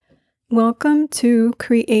Welcome to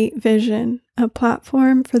Create Vision, a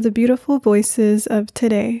platform for the beautiful voices of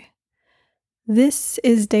today. This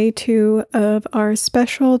is day 2 of our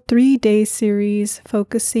special 3-day series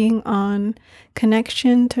focusing on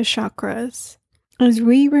connection to chakras, as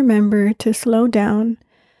we remember to slow down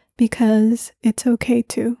because it's okay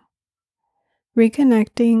to.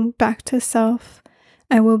 Reconnecting back to self,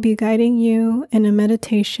 I will be guiding you in a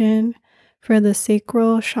meditation for the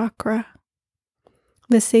sacral chakra.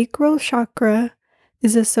 The sacral chakra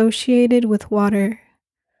is associated with water,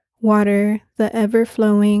 the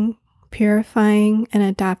ever-flowing, purifying, and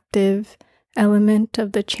adaptive element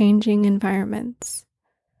of the changing environments.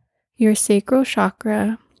 Your sacral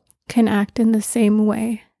chakra can act in the same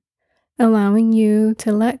way, allowing you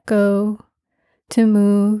to let go, to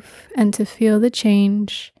move, and to feel the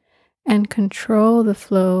change and control the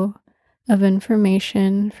flow of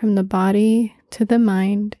information from the body to the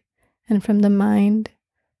mind and from the mind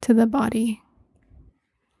to the body.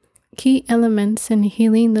 Key elements in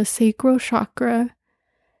healing the sacral chakra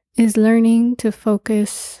is learning to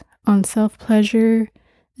focus on self-pleasure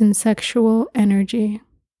and sexual energy,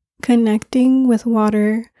 connecting with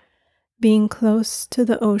water, being close to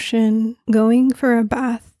the ocean, going for a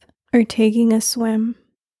bath, or taking a swim,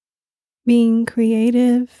 being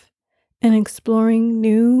creative and exploring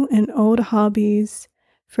new and old hobbies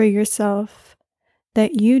for yourself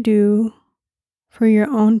that you do for your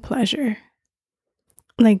own pleasure,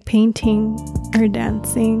 like painting or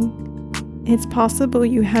dancing. It's possible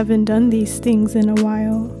you haven't done these things in a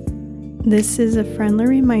while. This is a friendly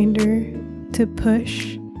reminder to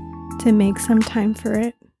push, to make some time for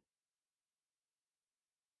it.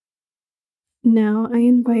 Now I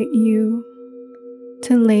invite you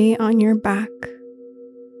to lay on your back,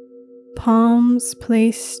 palms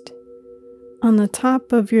placed on the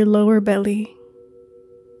top of your lower belly.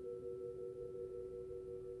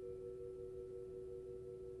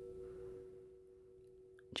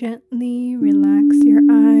 Gently relax your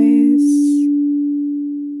eyes.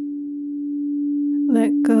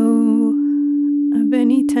 Let go of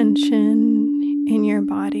any tension in your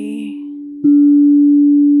body.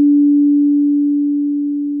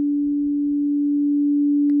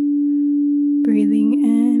 Breathing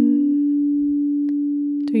in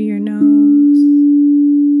through your nose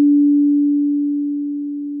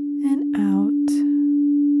and out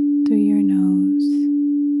through your nose.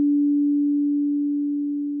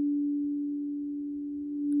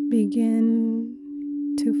 Begin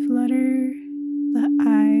to flutter the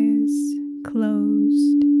eyes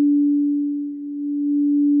closed,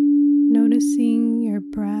 noticing your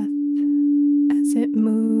breath as it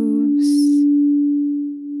moves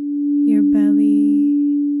your belly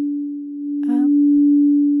up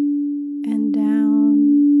and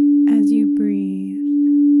down as you breathe.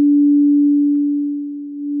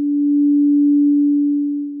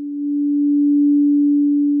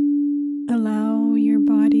 Allow your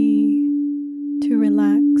body to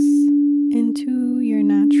relax into your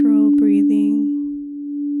natural breathing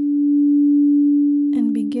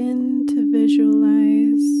and begin to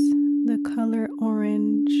visualize the color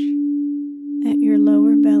orange at your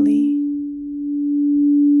lower belly.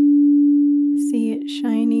 See it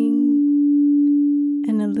shining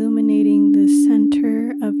and illuminating the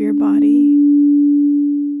center of your body.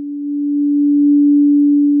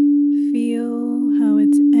 Feel how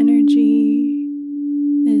its energy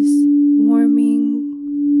is warming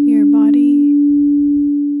your body.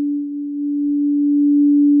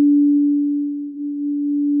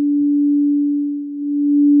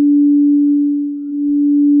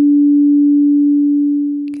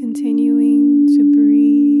 Continuing to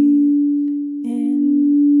breathe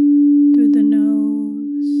in through the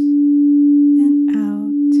nose and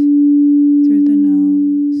out through the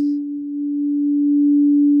nose.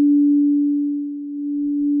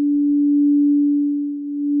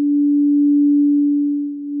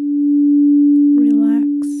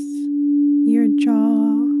 Relax your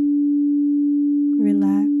jaw,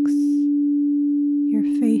 relax your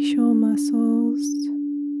facial muscles,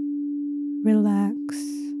 relax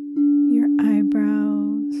your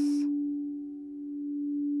eyebrows,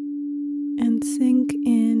 and sink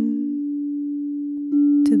in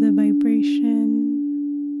to the vibration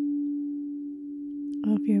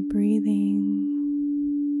of your breathing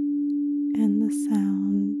and the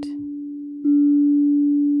sound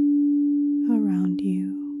around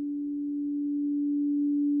you.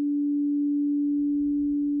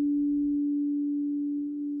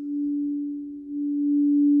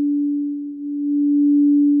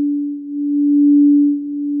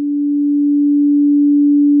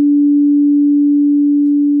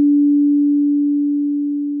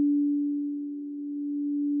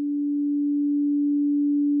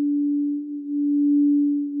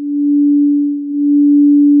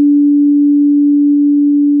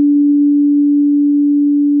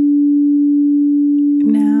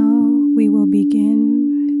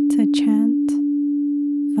 chant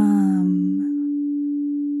VAM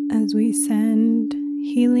as we send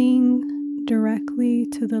healing directly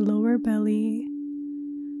to the lower belly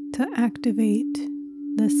to activate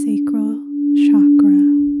the sacral chakra.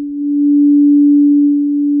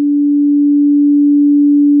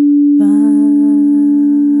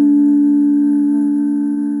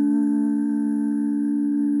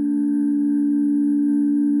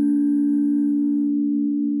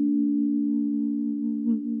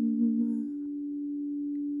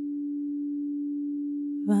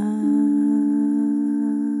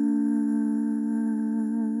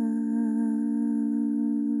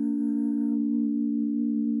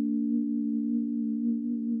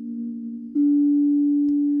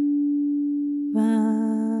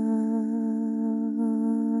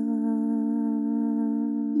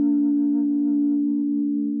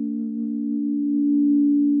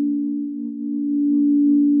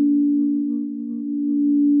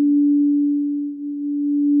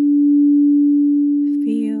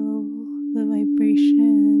 Feel the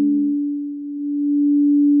vibration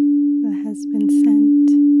that has been sent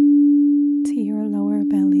to your lower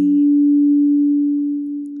belly.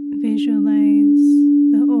 Visualize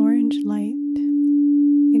the orange light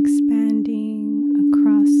expanding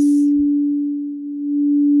across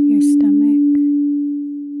your stomach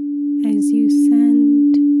as you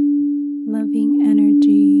send loving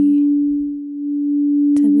energy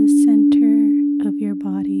to the center of your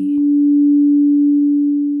body.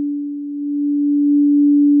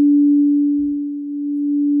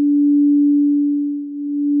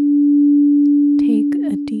 Take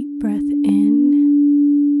a deep breath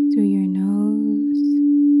in through your nose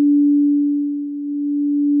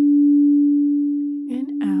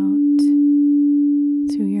and out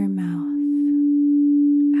through your mouth.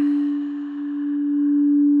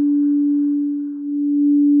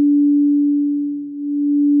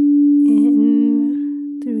 In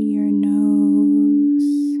through your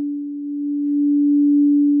nose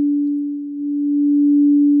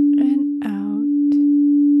and out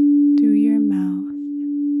through your mouth.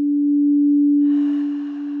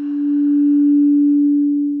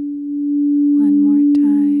 One more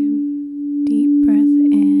time. Deep breath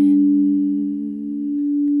in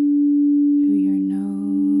through your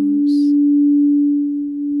nose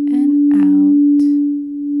and out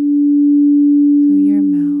through your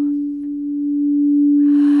mouth.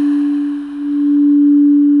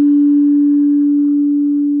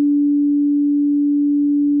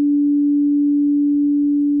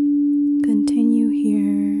 Continue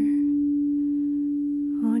here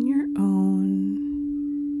on your own.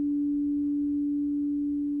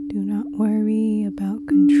 Do not worry about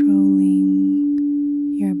controlling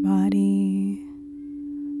your body.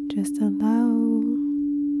 Just allow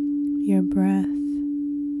your breath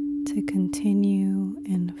to continue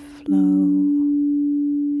and flow,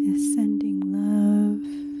 is sending love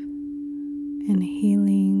and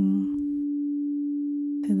healing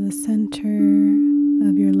to the center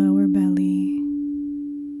of your lower belly,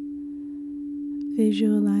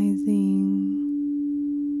 visualizing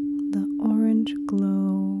the orange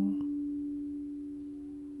glow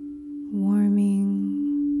warming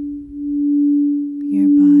your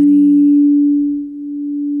body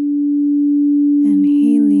and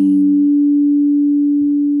healing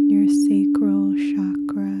your sacral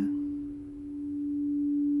chakra.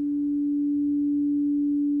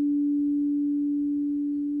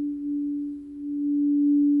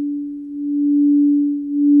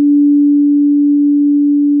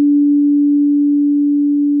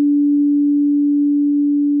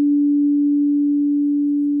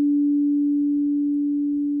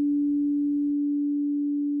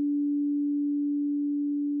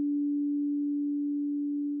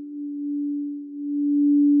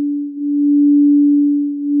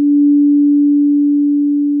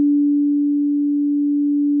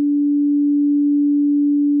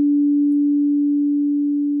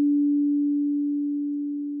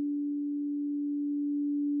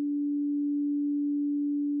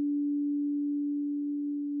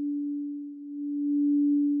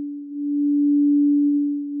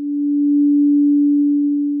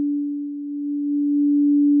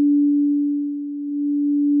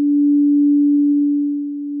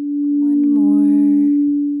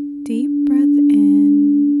 Deep breath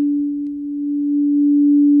in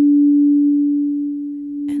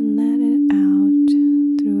and let it out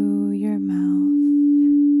through your mouth.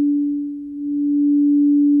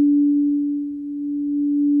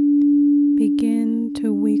 Begin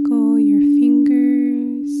to wiggle your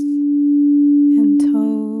fingers and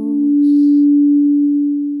toes,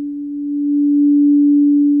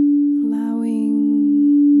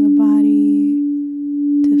 allowing the body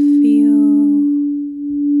to feel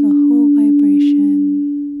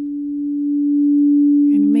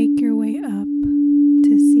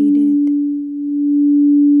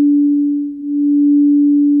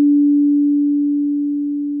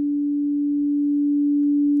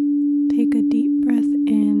Take a deep breath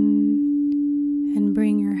in and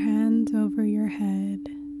bring your hands over your head.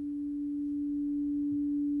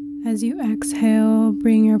 As you exhale,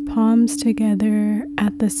 bring your palms together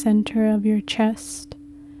at the center of your chest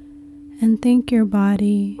and thank your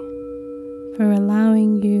body for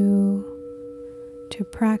allowing you to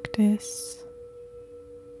practice.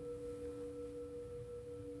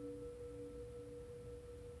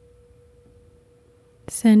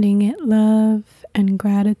 Sending it love and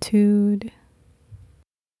gratitude.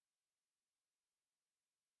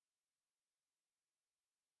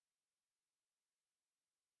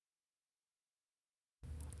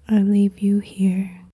 I leave you here.